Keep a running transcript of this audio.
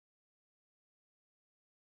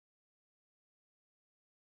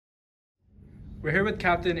We're here with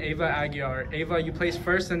Captain Ava Aguiar. Ava, you placed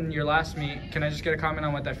first in your last meet. Can I just get a comment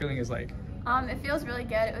on what that feeling is like? It feels really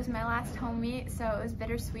good. It was my last home meet, so it was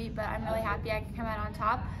bittersweet, but I'm really happy I could come out on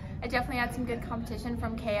top. I definitely had some good competition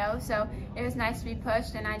from KO, so it was nice to be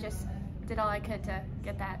pushed, and I just did all I could to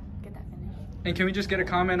get that finish. And can we just get a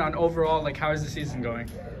comment on overall, like, how is the season going?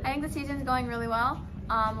 I think the season's going really well.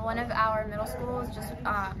 One of our middle schoolers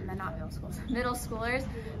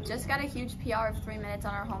just got a huge PR of 3 minutes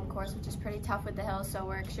on our home course, which is pretty tough with the hills, so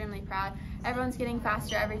we're extremely proud. Everyone's getting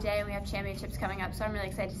faster every day, and we have championships coming up, so I'm really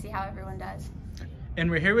excited to see how everyone does.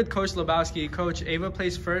 And we're here with Coach Lebowski. Coach, Ava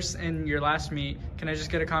placed first in your last meet. Can I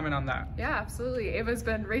just get a comment on that? Yeah, absolutely. Ava's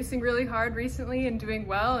been racing really hard recently and doing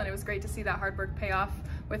well, and it was great to see that hard work pay off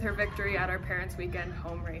with her victory at our Parents' Weekend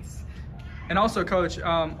home race. And also, Coach,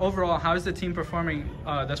 overall, how is the team performing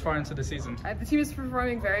thus far into the season? The team is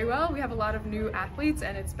performing very well. We have a lot of new athletes,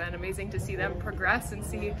 and it's been amazing to see them progress and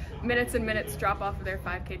see minutes and minutes drop off of their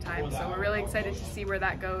 5K time. So we're really excited to see where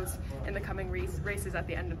that goes in the coming races at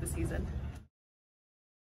the end of the season.